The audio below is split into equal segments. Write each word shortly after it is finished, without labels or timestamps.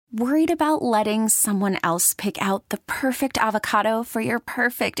Worried about letting someone else pick out the perfect avocado for your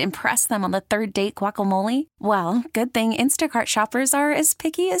perfect impress them on the third date guacamole? Well, good thing Instacart shoppers are as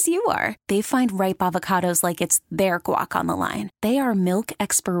picky as you are. They find ripe avocados like it's their guac on the line. They are milk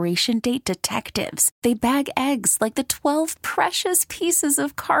expiration date detectives. They bag eggs like the 12 precious pieces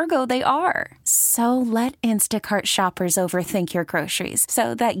of cargo they are. So let Instacart shoppers overthink your groceries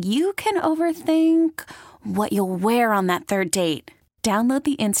so that you can overthink what you'll wear on that third date. Download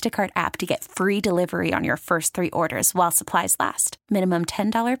the Instacart app to get free delivery on your first 3 orders while supplies last. Minimum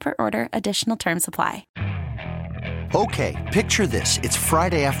 $10 per order. Additional terms apply. Okay, picture this. It's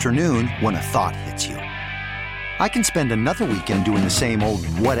Friday afternoon when a thought hits you. I can spend another weekend doing the same old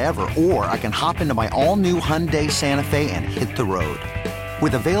whatever, or I can hop into my all-new Hyundai Santa Fe and hit the road.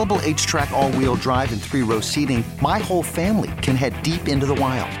 With available H-Track all-wheel drive and 3-row seating, my whole family can head deep into the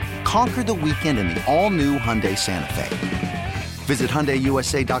wild. Conquer the weekend in the all-new Hyundai Santa Fe. Visit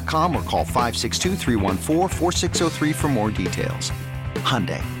HyundaiUSA.com or call 562-314-4603 for more details.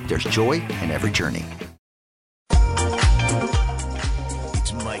 Hyundai, there's joy in every journey. It's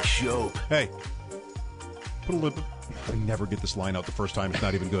Mike Schopp. Hey, put a little. I never get this line out the first time. It's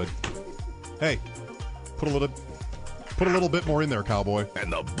not even good. Hey, put a little bit more in there, cowboy.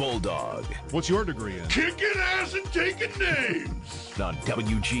 And the Bulldog. What's your degree in? Kicking ass and taking names. On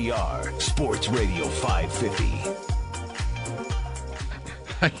WGR Sports Radio 550.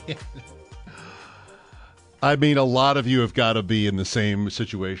 I mean, a lot of you have got to be in the same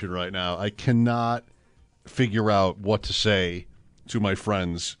situation right now. I cannot figure out what to say to my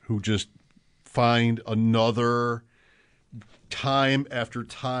friends who just find another time after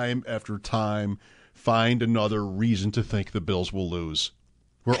time after time, find another reason to think the Bills will lose.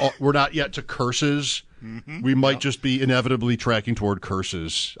 We're not yet to curses. Mm-hmm. We might just be inevitably tracking toward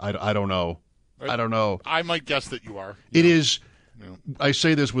curses. I don't know. I don't know. I might guess that you are. It is. I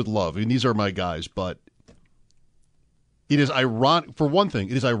say this with love. I mean, these are my guys, but it is ironic. For one thing,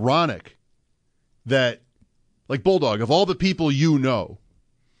 it is ironic that, like Bulldog, of all the people you know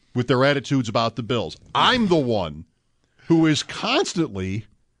with their attitudes about the Bills, I'm the one who is constantly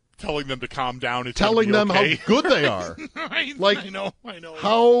telling them to calm down. It's telling them okay. how good they are. I know.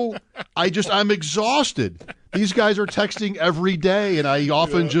 I'm exhausted. These guys are texting every day, and I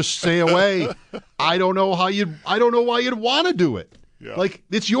often just stay away. I don't know why you'd want to do it. Yeah. Like,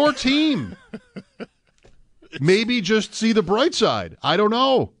 it's your team. Maybe just see the bright side. I don't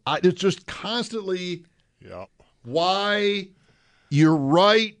know. It's just constantly why you're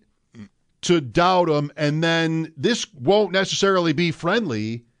right to doubt them, and then this won't necessarily be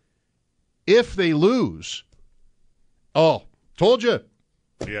friendly if they lose. Oh, told you.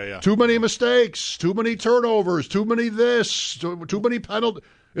 Yeah. Too many mistakes, too many turnovers, too many this, too many penalties.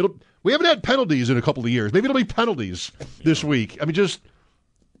 We haven't had penalties in a couple of years. Maybe it'll be penalties this week. I mean, just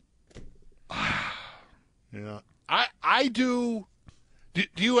yeah. I do. Do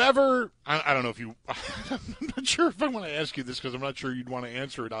you ever? I don't know if you. I'm not sure if I want to ask you this because I'm not sure you'd want to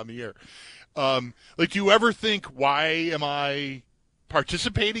answer it on the air. Like, do you ever think, why am I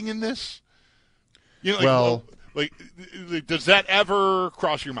participating in this? You know, like, does that ever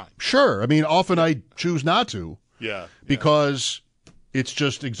cross your mind? Sure. I mean, often I choose not to. Yeah. Because it's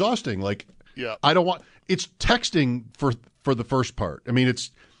just exhausting. Like, I don't want. It's texting for the first part. I mean,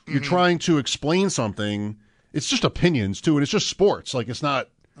 it's you're trying to explain something. It's just opinions too, and it's just sports. Like, it's not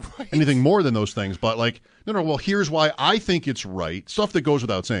anything more than those things. But like, no. Well, here's why I think it's right. Stuff that goes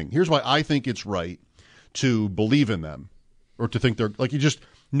without saying. Here's why I think it's right to believe in them, or to think they're like. You just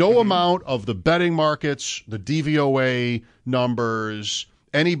no amount of the betting markets, the DVOA numbers,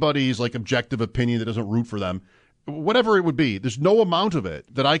 anybody's like objective opinion that doesn't root for them, whatever it would be. There's no amount of it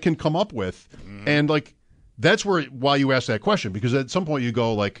that I can come up with, and like that's why you ask that question, because at some point you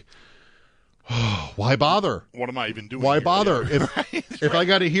go like, oh, why bother? What am I even doing? Why here? bother? If I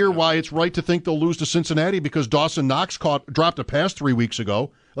got to hear why it's right to think they'll lose to Cincinnati because Dawson Knox dropped a pass 3 weeks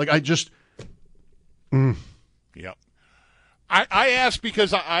ago, like I just, Yep. I ask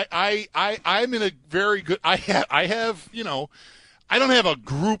because I'm in a very good. I have I don't have a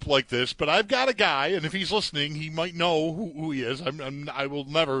group like this, but I've got a guy, and if he's listening, he might know who he is. I will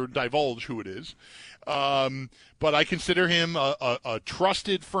never divulge who it is. But I consider him a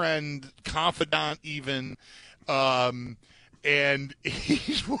trusted friend, confidant even, and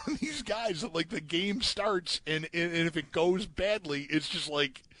he's one of these guys that, like, the game starts, and if it goes badly, it's just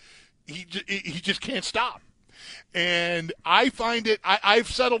like he just can't stop. And I find it,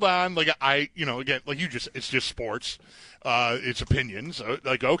 I've settled on, like, again, like you just, it's just sports, it's opinions,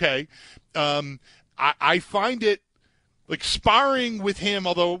 like, okay. I find it, like, sparring with him,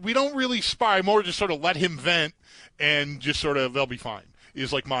 although we don't really spar, I more just sort of let him vent and just sort of, they'll be fine.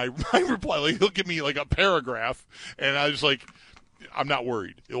 is like my reply. Like, he'll give me like a paragraph, and I was like, I'm not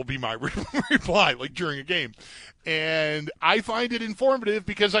worried. It'll be my reply, like during a game. And I find it informative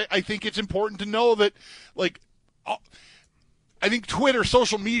because I think it's important to know that, like, I think Twitter,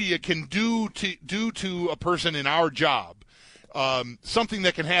 social media can do to a person in our job something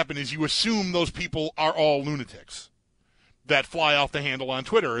that can happen is you assume those people are all lunatics that fly off the handle on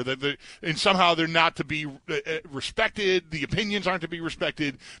Twitter, and somehow they're not to be respected. The opinions aren't to be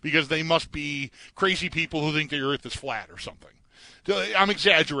respected because they must be crazy people who think the earth is flat or something. I'm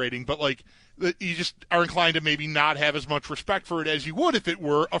exaggerating, but like you just are inclined to maybe not have as much respect for it as you would if it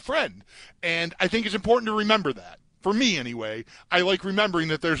were a friend. And I think it's important to remember that. For me, anyway, I like remembering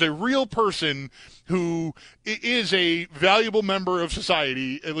that there's a real person who is a valuable member of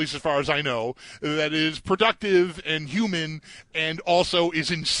society, at least as far as I know, that is productive and human and also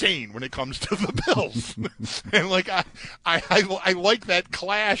is insane when it comes to the Bills. And, like, I like that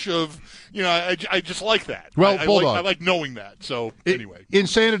clash of, you know, I just like that. Well, I like knowing that. So, anyway.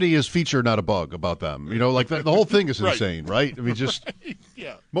 Insanity is feature, not a bug about them. You know, like the whole thing is insane, right? I mean, just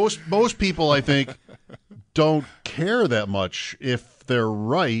yeah. Most people, I think, don't care that much if they're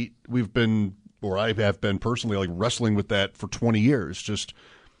right. We've been, or I have been personally, like wrestling with that for 20 years. Just,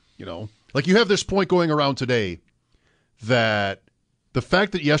 you know, like you have this point going around today that the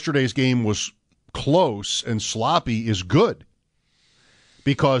fact that yesterday's game was close and sloppy is good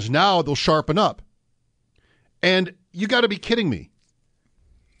because now they'll sharpen up. And you got to be kidding me.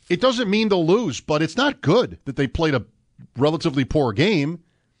 It doesn't mean they'll lose, but it's not good that they played a relatively poor game.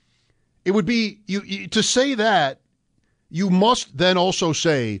 It would be you to say that, you must then also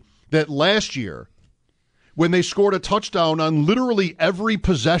say that last year, when they scored a touchdown on literally every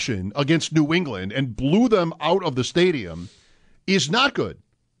possession against New England and blew them out of the stadium, is not good.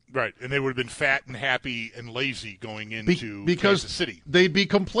 Right, and they would have been fat and happy and lazy going into because Kansas City. They'd be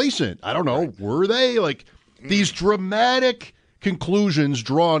complacent. I don't know, were they? Like these dramatic conclusions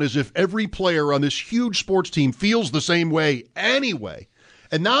drawn as if every player on this huge sports team feels the same way anyway.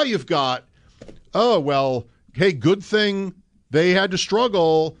 And now you've got, oh, well, hey, good thing they had to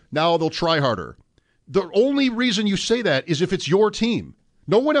struggle. Now they'll try harder. The only reason you say that is if it's your team.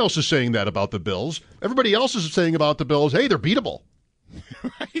 No one else is saying that about the Bills. Everybody else is saying about the Bills, hey, they're beatable.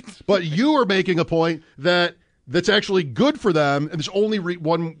 Right. But you are making a point that's actually good for them, and there's only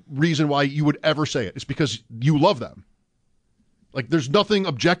one reason why you would ever say it. It's because you love them. Like, there's nothing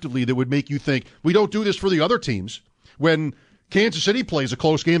objectively that would make you think, we don't do this for the other teams. When Kansas City plays a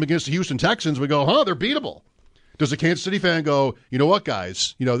close game against the Houston Texans, we go, they're beatable. Does a Kansas City fan go, you know what,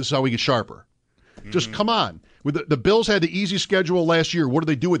 guys? You know, this is how we get sharper. Just come on. With the Bills had the easy schedule last year. What did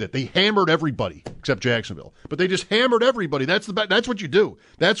they do with it? They hammered everybody except Jacksonville. But they just hammered everybody. That's what you do.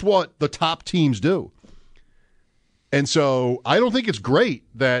 That's what the top teams do. And so I don't think it's great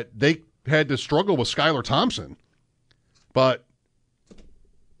that they had to struggle with Skylar Thompson. But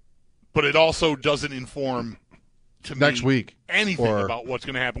it also doesn't inform to next week anything about what's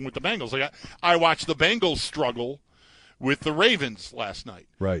going to happen with the Bengals. Like I watched the Bengals struggle with the Ravens last night.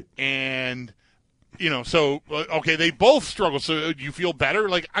 Right. And, you know, so, okay, they both struggled. So do you feel better?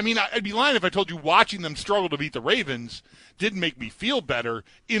 Like, I mean, I'd be lying if I told you watching them struggle to beat the Ravens didn't make me feel better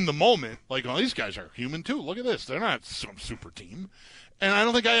in the moment. Like, oh, these guys are human too. Look at this. They're not some super team. And I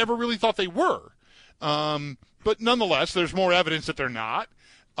don't think I ever really thought they were. But nonetheless, there's more evidence that they're not.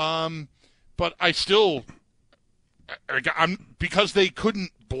 But I still, because they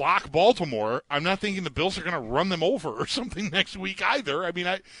couldn't block Baltimore, I'm not thinking the Bills are going to run them over or something next week either. I mean,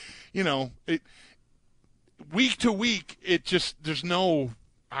 week to week, it just, there's no,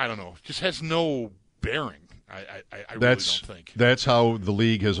 I don't know, it just has no bearing. I really don't think. That's how the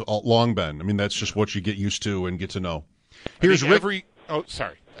league has long been. I mean, that's just what you get used to and get to know. Here's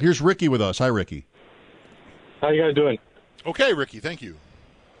Here's Ricky with us. Hi, Ricky. How you guys doing? Okay, Ricky, thank you.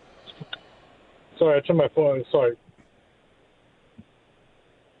 Sorry, I turned my phone. Sorry.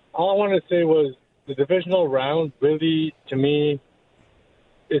 All I wanted to say was the divisional round really, to me,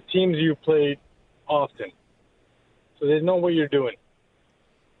 is teams you played often. So they know what you're doing.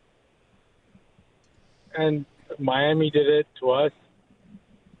 And Miami did it to us.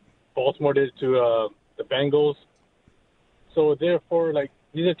 Baltimore did it to the Bengals. So therefore, like,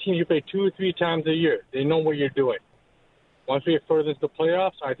 these are teams you play 2 or 3 times a year. They know what you're doing. Once we get further into the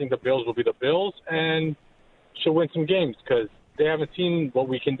playoffs, I think the Bills will be the Bills and should win some games because they haven't seen what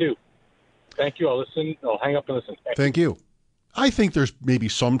we can do. Thank you. I'll hang up and listen. Thank you. I think there's maybe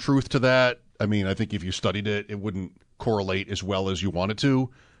some truth to that. I mean, I think if you studied it, it wouldn't correlate as well as you wanted to.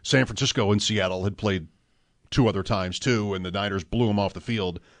 San Francisco and Seattle had played 2 other times, too, and the Niners blew them off the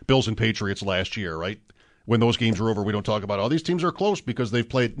field. Bills and Patriots last year, right? when those games are over, we don't talk about, oh, these teams are close because they've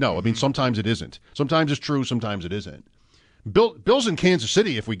played. No, I mean, sometimes it isn't. Sometimes it's true, sometimes it isn't. Bills in Kansas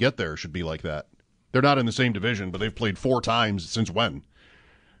City, if we get there, should be like that. They're not in the same division, but they've played 4 times since when?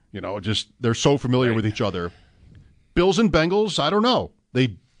 Just they're so familiar with each other. Bills and Bengals, I don't know.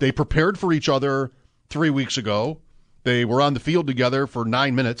 They prepared for each other 3 weeks ago. They were on the field together for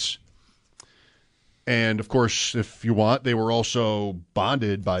 9 minutes. And, of course, if you want, they were also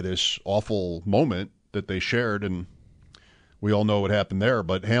bonded by this awful moment that they shared, and we all know what happened there.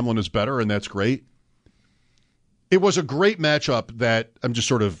 But Hamlin is better, and that's great. It was a great matchup that I'm just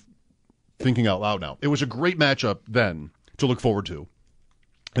sort of thinking out loud now. It was a great matchup then to look forward to,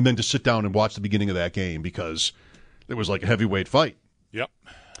 and then to sit down and watch the beginning of that game because it was like a heavyweight fight. Yep.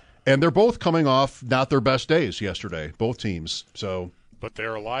 And they're both coming off not their best days yesterday, both teams. But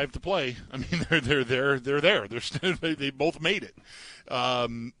they're alive to play. I mean, they're there. They both made it. I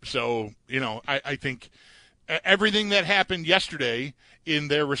think everything that happened yesterday in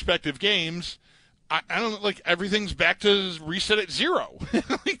their respective games, I don't like everything's back to reset at 0.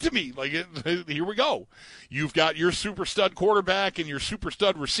 To me, here we go. You've got your super stud quarterback and your super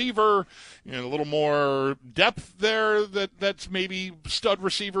stud receiver. A little more depth there that's maybe stud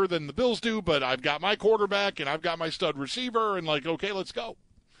receiver than the Bills do, but I've got my quarterback and I've got my stud receiver, and okay, let's go.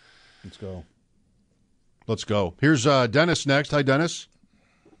 Let's go. Here's Dennis next. Hi, Dennis.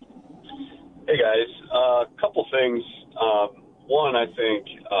 Hey guys, a couple things. One, I think.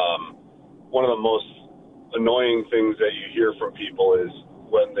 One of the most annoying things that you hear from people is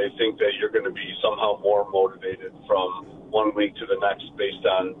when they think that you're going to be somehow more motivated from one week to the next based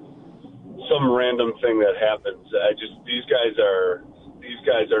on some random thing that happens. These guys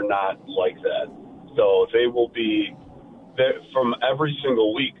are not like that. So they will be from every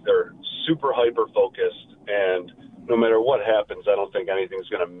single week. They're super hyper focused, and no matter what happens, I don't think anything's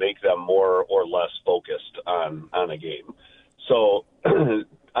going to make them more or less focused on a game. So.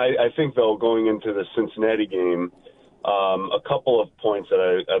 I think, though, going into the Cincinnati game, a couple of points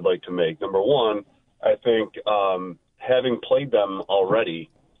that I'd like to make. Number one, I think having played them already,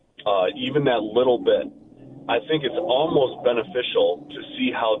 even that little bit, I think it's almost beneficial to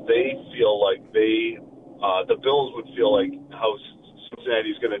see how they feel like the Bills would feel like how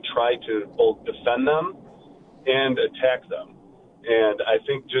Cincinnati's going to try to both defend them and attack them. And I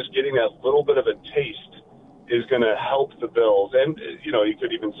think just getting that little bit of a taste is going to help the Bills. And, you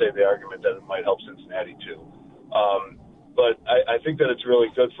could even say the argument that it might help Cincinnati too. But I think that it's really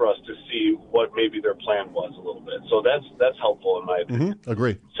good for us to see what maybe their plan was a little bit. So that's helpful in my opinion. Mm-hmm.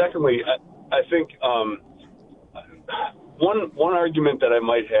 Agree. Secondly, I think one argument that I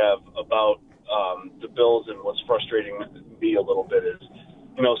might have about the Bills and what's frustrating me a little bit is,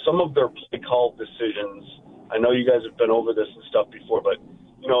 some of their play call decisions. I know you guys have been over this and stuff before, but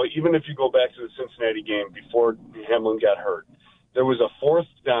even if you go back to the Cincinnati game before Hamlin got hurt, there was a 4th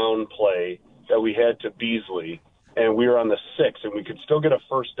down play that we had to Beasley, and we were on the 6, and we could still get a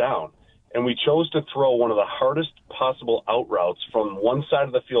 1st down. And we chose to throw one of the hardest possible out routes from one side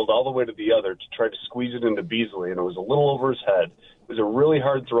of the field all the way to the other to try to squeeze it into Beasley, and it was a little over his head. It was a really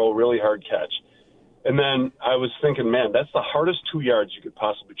hard throw, really hard catch. And then I was thinking, man, that's the hardest 2 yards you could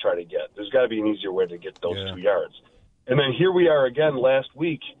possibly try to get. There's got to be an easier way to get those 2 yards. And then here we are again last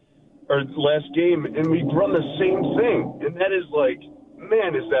game, and we run the same thing. And that is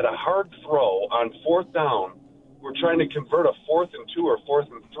man, is that a hard throw on 4th down? We're trying to convert a 4th and 2 or 4th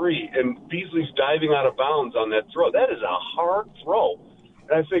and 3, and Beasley's diving out of bounds on that throw. That is a hard throw.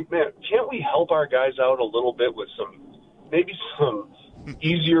 And I think, man, can't we help our guys out a little bit with maybe some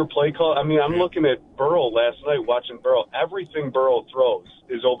easier play call? I mean, I'm looking at Burrow last night, watching Burrow. Everything Burrow throws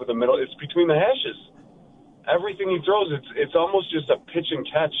is over the middle. It's between the hashes. Everything he throws, it's almost just a pitch and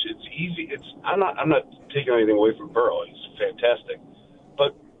catch. It's easy. I'm not taking anything away from Burrow. He's fantastic,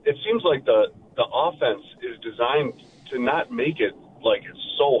 but it seems like the offense is designed to not make it like it's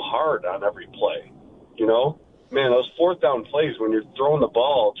so hard on every play. Man, those 4th down plays when you're throwing the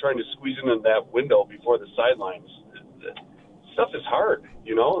ball, trying to squeeze it in that window before the sidelines, stuff is hard.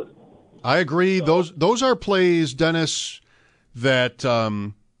 I agree. So, those are plays, Dennis, that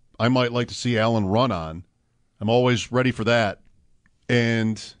I might like to see Allen run on. I'm always ready for that.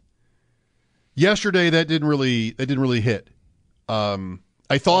 And yesterday that didn't really hit.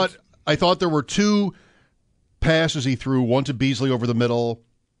 I thought there were 2 passes he threw, one to Beasley over the middle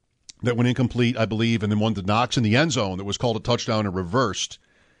that went incomplete, I believe, and then one to Knox in the end zone that was called a touchdown and reversed.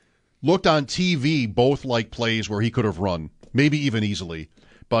 Looked on TV both like plays where he could have run, maybe even easily.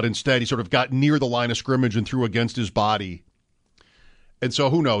 But instead he sort of got near the line of scrimmage and threw against his body. And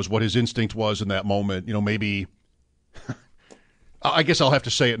so who knows what his instinct was in that moment. Maybe I guess I'll have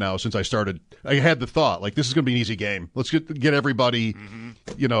to say it now since I had the thought, like, this is going to be an easy game. Let's get everybody,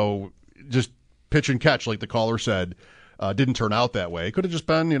 just pitch and catch, like the caller said. Didn't turn out that way. It could have just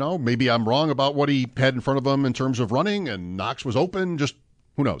been, maybe I'm wrong about what he had in front of him in terms of running, and Knox was open. Just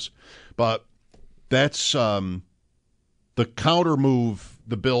who knows? But that's the counter move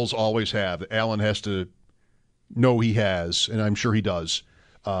the Bills always have. Allen has to know he has, and I'm sure he does.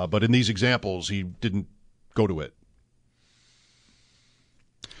 But in these examples, he didn't go to it.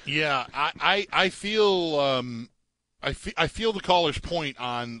 Yeah, I feel I feel the caller's point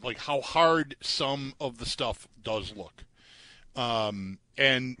on like how hard some of the stuff does look, and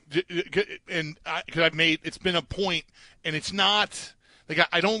it's been a point, and it's not like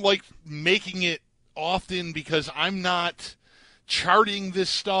I don't like making it often because I'm not charting this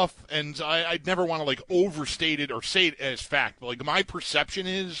stuff, and I'd never want to like overstate it or say it as fact. But like my perception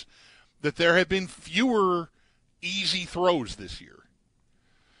is that there have been fewer easy throws this year.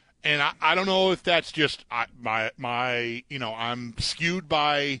 And I don't know if that's just my I'm skewed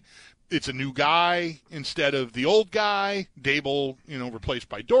by it's a new guy instead of the old guy. Dable, replaced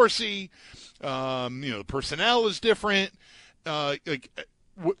by Dorsey. The personnel is different.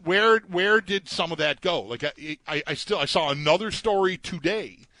 Where did some of that go? Like I saw another story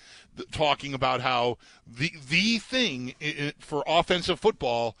today talking about how the thing for offensive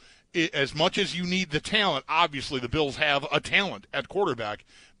football, as much as you need the talent, obviously the Bills have a talent at quarterback.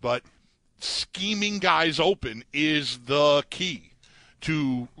 But scheming guys open is the key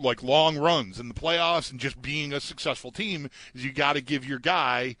to like long runs in the playoffs and just being a successful team. Is you got to give your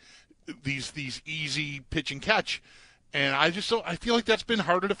guy these easy pitch and catch, and I feel like that's been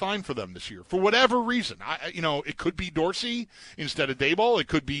harder to find for them this year for whatever reason. It could be Dorsey instead of Daboll. It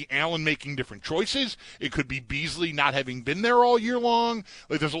could be Allen making different choices. It could be Beasley not having been there all year long.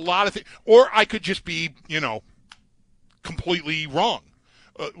 Like there's a lot of things, or I could just be completely wrong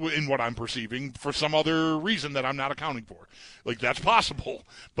in what I'm perceiving for some other reason that I'm not accounting for. Like, that's possible,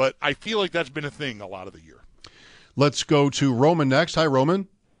 but I feel like that's been a thing a lot of the year. Let's go to Roman next. Hi, Roman.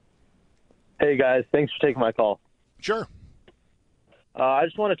 Hey, guys. Thanks for taking my call. Sure. I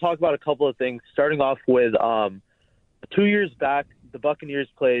just want to talk about a couple of things, starting off with 2 years back, the Buccaneers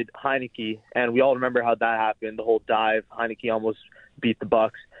played Heineke, and we all remember how that happened, the whole dive. Heineke almost beat the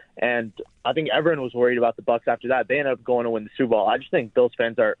Bucs. And I think everyone was worried about the Bucs after that. They ended up going to win the Super Bowl. I just think Bills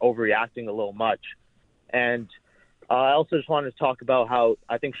fans are overreacting a little much. And I also just wanted to talk about how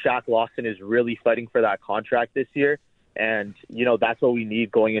I think Shaq Lawson is really fighting for that contract this year. And, that's what we need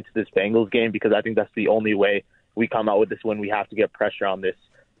going into this Bengals game, because I think that's the only way we come out with this win. We have to get pressure on this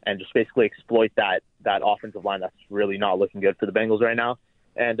and just basically exploit that offensive line that's really not looking good for the Bengals right now.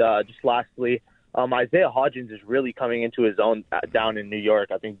 And just lastly, Isaiah Hodgins is really coming into his own down in New York.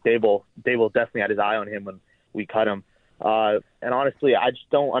 I think Dable definitely had his eye on him when we cut him. And honestly, I just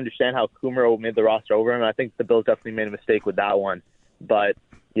don't understand how Kumaro made the roster over him. I think the Bills definitely made a mistake with that one. But,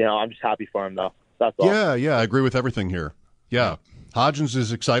 I'm just happy for him, though. That's all. Yeah, I agree with everything here. Yeah, Hodgins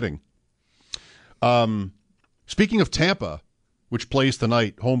is exciting. Speaking of Tampa, which plays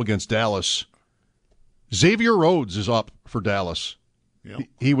tonight, home against Dallas, Xavier Rhodes is up for Dallas. Yep.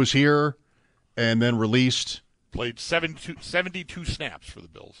 He was here and then released. Played 72 snaps for the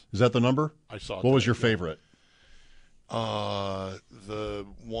Bills. Is that the number? I saw it. What was your favorite? The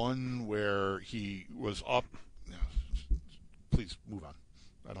one where he was up. Please move on.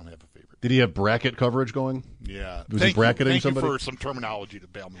 I don't have a favorite. Did he have bracket coverage going? Yeah. Was he bracketing somebody? Thank you for some terminology to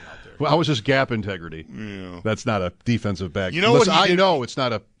bail me out there. Well, how was his gap integrity? Yeah. That's not a defensive back. You know what I know it's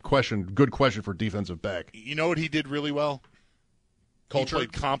not a good question for defensive back. You know what he did really well? Culture. He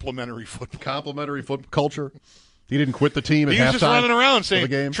played complimentary football. Complimentary football culture. He didn't quit the team at halftime. He was just running around saying,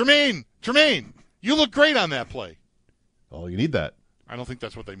 game. Tremaine, you look great on that play. Oh, you need that. I don't think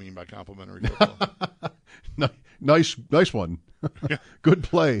that's what they mean by complimentary football. Nice one. Good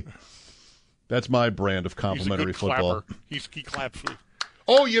play. That's my brand of complimentary football. He claps.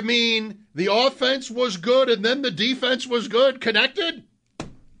 Oh, you mean the offense was good and then the defense was good? Connected?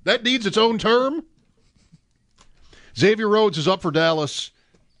 That needs its own term? Xavier Rhodes is up for Dallas,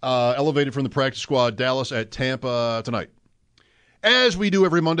 elevated from the practice squad. Dallas at Tampa tonight. As we do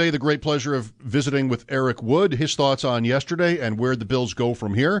every Monday, the great pleasure of visiting with Eric Wood, his thoughts on yesterday and where the Bills go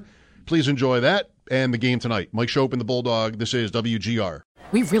from here. Please enjoy that and the game tonight. Mike Schopp and the Bulldog. This is WGR.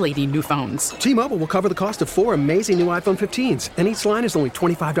 We really need new phones. T-Mobile will cover the cost of 4 amazing new iPhone 15s, and each line is only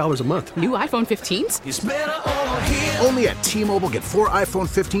 $25 a month. New iPhone 15s? It's better over here. Only at T-Mobile, get 4 iPhone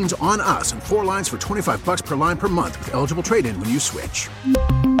 15s on us and 4 lines for $25 per line per month with eligible trade-in when you switch.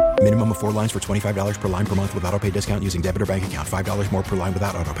 Minimum of 4 lines for $25 per line per month with autopay discount using debit or bank account. $5 more per line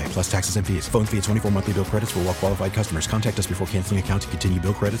without autopay, plus taxes and fees. Phone fee at 24 monthly bill credits for well qualified customers. Contact us before canceling account to continue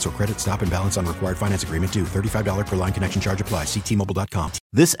bill credits or credit stop and balance on required finance agreement due. $35 per line connection charge applies. See T-Mobile.com.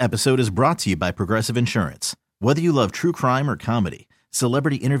 This episode is brought to you by Progressive Insurance. Whether you love true crime or comedy,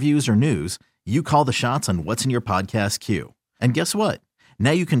 celebrity interviews or news, you call the shots on what's in your podcast queue. And guess what? Now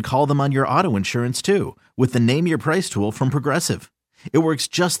you can call them on your auto insurance too with the Name Your Price tool from Progressive. It works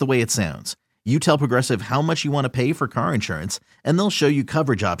just the way it sounds. You tell Progressive how much you want to pay for car insurance, and they'll show you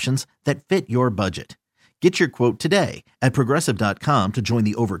coverage options that fit your budget. Get your quote today at Progressive.com to join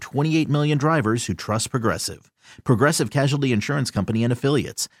the over 28 million drivers who trust Progressive. Progressive Casualty Insurance Company and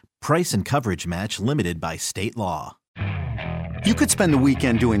Affiliates. Price and coverage match limited by state law. You could spend the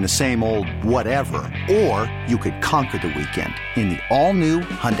weekend doing the same old whatever, or you could conquer the weekend in the all-new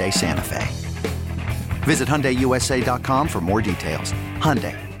Hyundai Santa Fe. Visit HyundaiUSA.com for more details.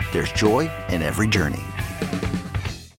 Hyundai, there's joy in every journey.